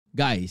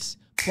Guys,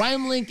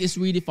 Primelink is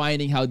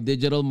redefining how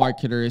digital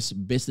marketers,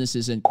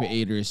 businesses, and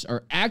creators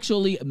are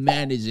actually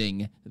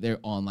managing their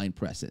online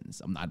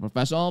presence. I'm not a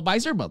professional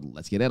advisor, but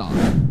let's get it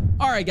on.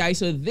 All right, guys,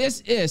 so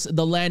this is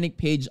the landing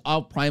page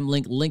of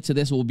Primelink. Link to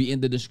this will be in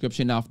the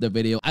description of the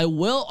video. I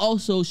will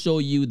also show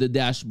you the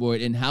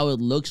dashboard and how it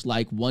looks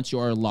like once you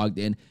are logged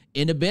in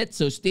a bit.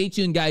 So stay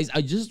tuned, guys.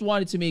 I just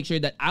wanted to make sure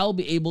that I'll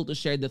be able to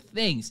share the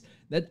things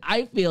that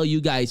I feel you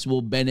guys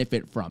will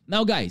benefit from.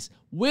 Now, guys,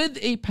 with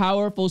a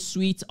powerful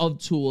suite of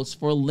tools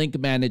for link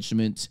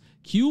management,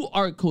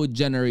 QR code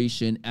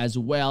generation, as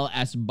well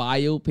as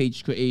bio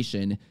page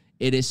creation,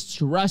 it is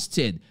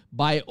trusted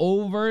by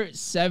over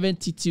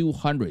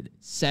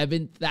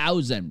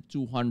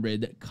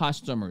 7,200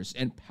 customers,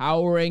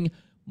 empowering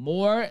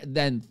more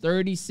than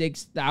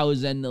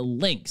 36,000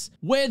 links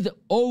with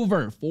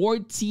over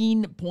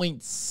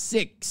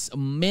 14.6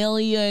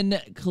 million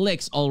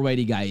clicks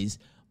already, guys.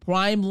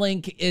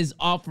 Primelink is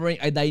offering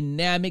a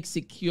dynamic,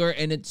 secure,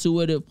 and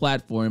intuitive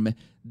platform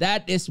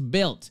that is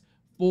built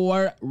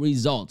for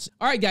results.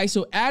 All right, guys,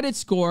 so at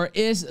its core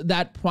is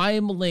that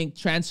Primelink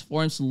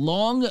transforms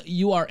long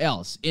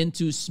URLs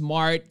into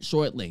smart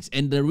short links.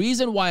 And the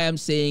reason why I'm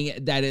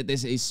saying that it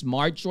is a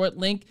smart short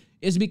link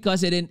is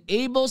because it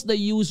enables the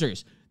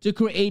users to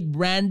create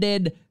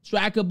branded,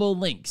 trackable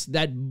links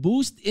that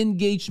boost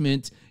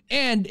engagement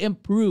and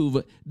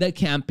improve the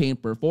campaign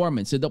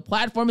performance. So the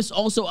platform is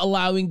also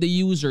allowing the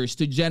users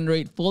to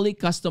generate fully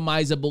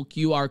customizable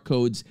QR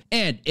codes,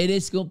 and it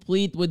is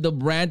complete with the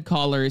brand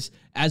colors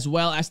as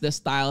well as the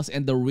styles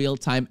and the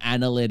real-time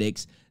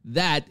analytics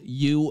that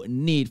you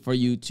need for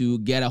you to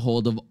get a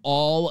hold of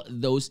all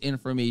those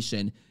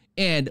information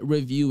and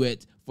review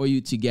it for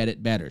you to get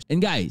it better.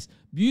 And guys,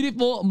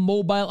 beautiful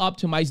mobile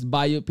optimized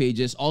bio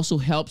pages also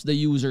helps the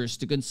users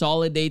to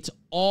consolidate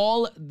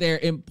all their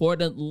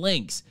important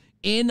links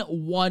in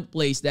one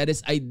place that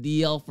is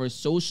ideal for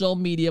social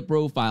media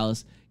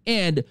profiles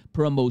and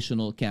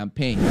promotional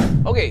campaigns.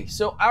 Okay,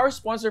 so our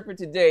sponsor for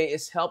today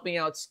is helping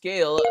out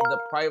scale the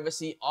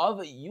privacy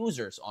of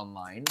users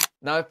online.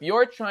 Now, if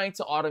you're trying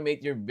to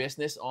automate your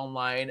business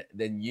online,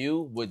 then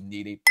you would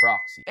need a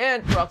proxy.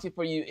 And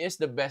ProxyForYou is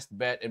the best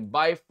bet and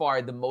by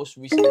far the most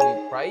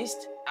reasonably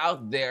priced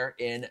out there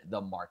in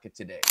the market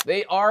today.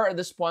 They are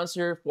the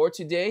sponsor for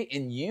today,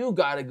 and you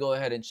gotta go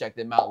ahead and check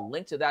them out.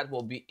 Link to that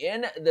will be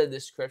in the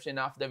description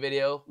of the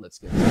video. Let's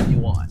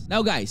continue on.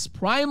 Now, guys,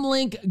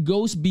 Primelink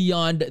goes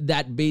beyond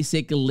that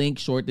basic link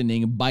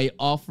shortening by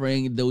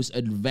offering those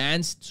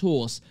advanced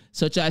tools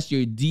such as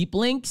your deep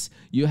links,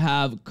 you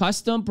have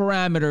custom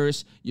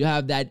parameters, you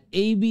have that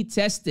A/B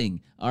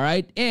testing, all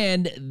right,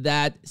 and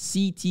that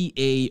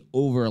CTA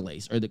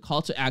overlays or the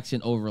call to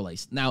action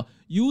overlays. Now,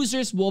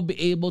 users will be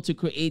able to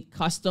create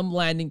custom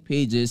landing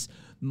pages,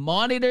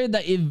 monitor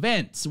the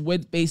events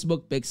with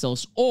Facebook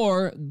Pixels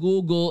or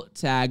Google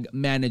Tag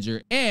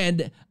Manager,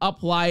 and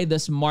apply the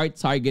smart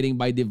targeting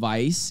by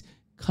device,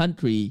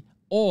 country,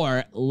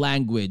 or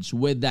language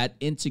with that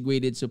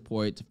integrated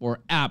support for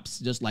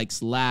apps just like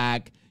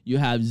Slack, you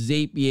have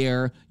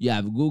Zapier, you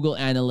have Google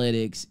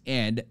Analytics,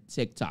 and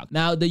TikTok.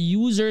 Now, the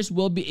users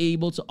will be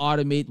able to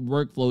automate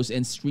workflows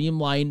and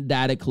streamline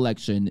data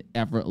collection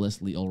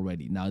effortlessly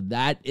already. Now,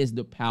 that is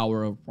the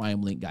power of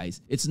Primelink,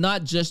 guys. It's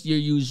not just your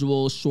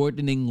usual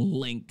shortening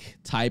link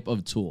type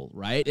of tool,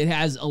 right? It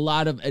has a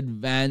lot of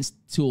advanced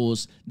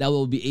tools that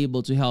will be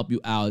able to help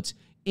you out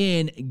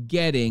in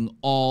getting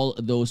all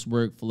those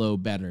workflow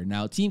better.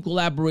 Now, team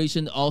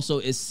collaboration also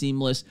is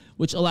seamless,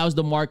 which allows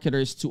the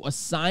marketers to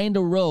assign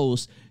the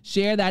roles,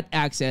 share that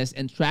access,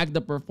 and track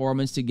the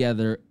performance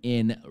together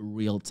in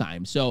real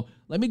time. So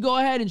let me go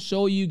ahead and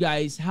show you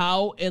guys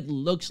how it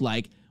looks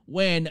like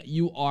when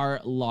you are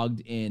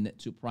logged in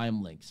to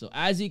Primelink. So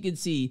as you can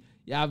see,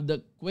 you have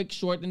the quick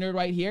shortener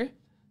right here.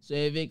 So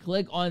if you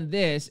click on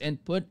this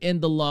and put in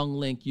the long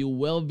link, you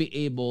will be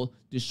able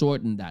to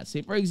shorten that.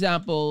 Say, for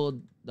example,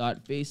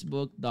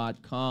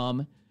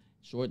 .facebook.com,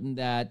 shorten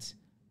that,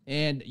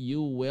 and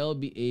you will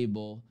be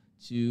able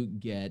to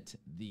get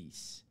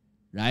these,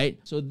 right?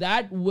 So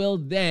that will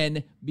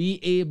then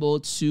be able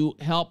to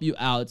help you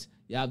out.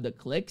 You have the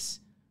clicks,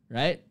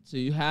 right? So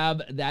you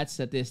have that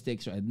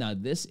statistics right now.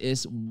 This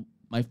is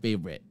my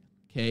favorite,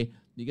 okay?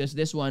 Because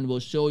this one will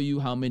show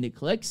you how many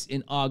clicks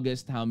in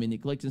August, how many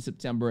clicks in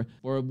September,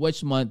 for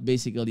which month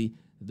basically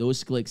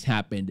those clicks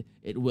happened.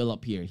 It will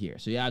appear here.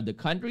 So you have the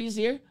countries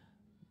here.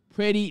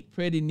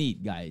 Pretty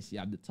neat, guys. You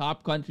have the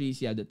top countries,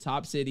 you have the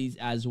top cities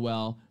as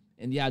well,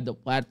 and you have the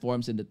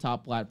platforms and the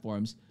top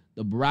platforms,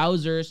 the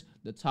browsers,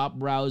 the top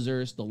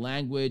browsers, the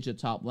language, the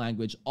top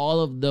language,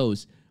 all of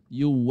those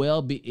you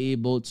will be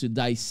able to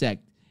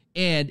dissect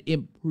and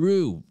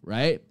improve,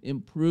 right?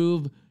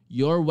 Improve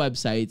your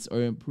websites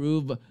or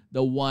improve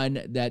the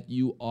one that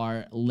you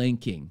are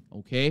linking,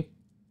 okay?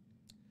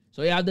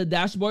 So you have the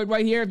dashboard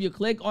right here. If you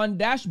click on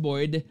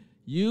dashboard,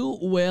 you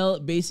will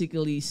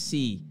basically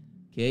see,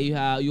 okay,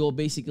 you will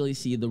basically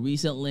see the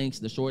recent links,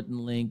 the shortened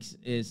links.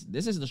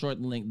 This is the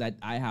shortened link that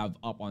I have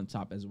up on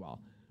top as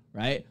well,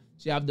 right?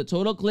 So you have the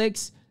total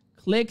clicks,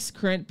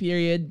 current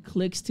period,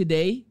 clicks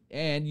today,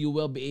 and you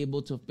will be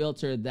able to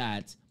filter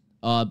that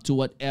to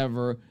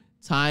whatever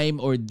time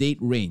or date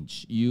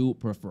range you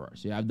prefer.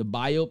 So you have the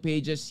bio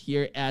pages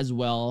here as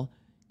well,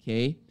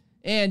 okay?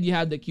 And you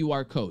have the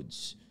QR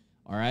codes,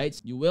 all right?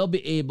 You will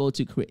be able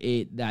to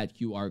create that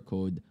QR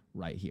code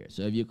right here.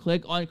 So if you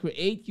click on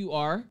create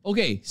QR,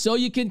 okay, so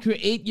you can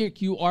create your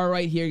QR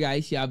right here,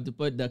 guys. You have to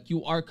put the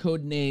QR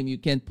code name. You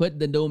can put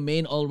the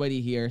domain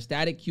already here,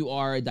 static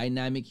QR,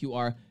 dynamic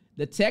QR.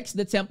 The text,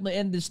 the template,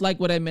 and just like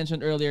what I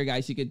mentioned earlier,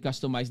 guys, you can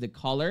customize the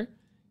color.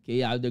 Okay,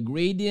 you have the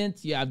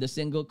gradient, you have the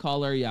single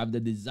color, you have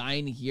the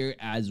design here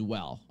as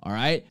well, all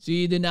right? So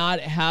you do not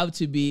have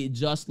to be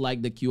just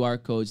like the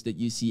QR codes that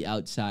you see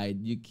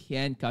outside. You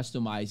can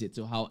customize it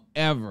to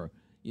however,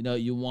 you know,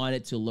 you want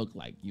it to look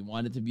like. You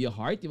want it to be a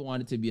heart, you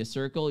want it to be a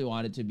circle, you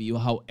want it to be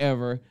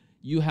however.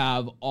 You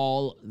have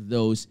all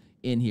those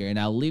in here, and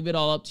I'll leave it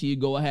all up to you.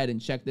 Go ahead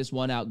and check this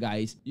one out,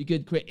 guys. You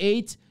could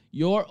create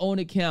your own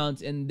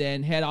account and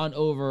then head on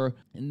over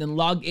and then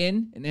log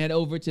in and head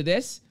over to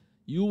this.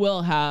 You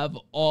will have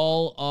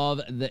all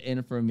of the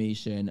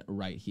information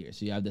right here.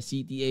 So you have the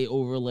CTA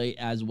overlay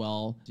as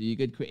well. So you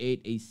could create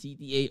a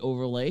CTA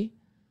overlay.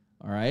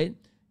 All right.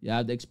 You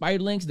have the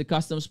expired links, the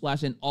custom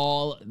splash, and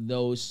all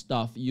those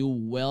stuff. You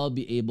will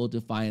be able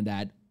to find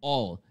that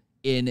all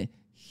in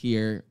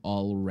here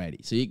already.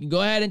 So you can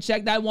go ahead and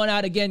check that one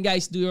out. Again,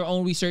 guys, do your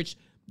own research.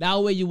 That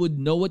way you would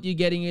know what you're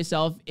getting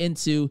yourself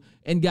into.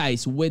 And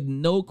guys, with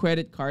no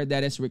credit card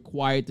that is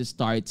required to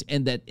start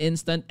and that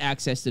instant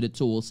access to the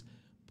tools,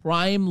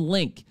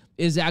 Primelink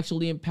is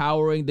actually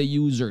empowering the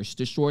users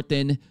to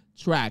shorten,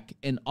 track,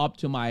 and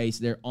optimize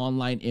their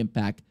online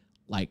impact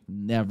like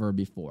never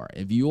before.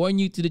 If you are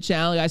new to the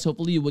channel, guys,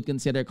 hopefully you would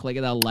consider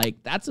clicking that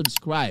like, that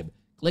subscribe,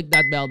 click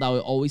that bell. That will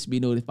always be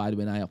notified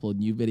when I upload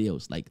new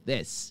videos like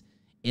this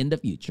in the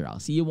future. I'll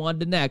see you on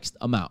the next.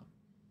 I'm out.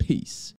 Peace.